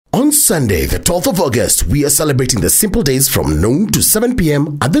On Sunday, the 12th of August, we are celebrating the Simple Days from noon to 7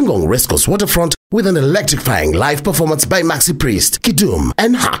 p.m. at the Ngong Race Course Waterfront with an electrifying live performance by Maxi Priest, Kidum,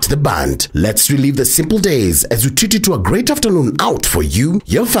 and Heart the Band. Let's relive the Simple Days as we treat it to a great afternoon out for you,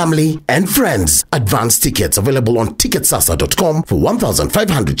 your family, and friends. Advance tickets available on ticketsasa.com for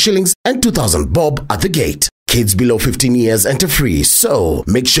 1,500 shillings and 2,000 bob at the gate. Kids below 15 years enter free, so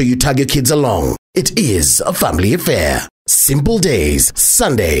make sure you tag your kids along. It is a family affair. Simple Days,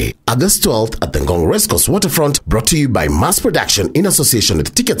 Sunday, August 12th at the Ngong Race Course Waterfront, brought to you by Mass Production in association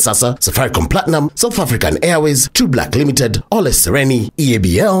with Ticket Sasa, Safaricom Platinum, South African Airways, True Black Limited, Ole Sereni,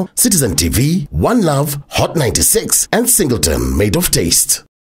 EABL, Citizen TV, One Love, Hot 96, and Singleton Made of Taste.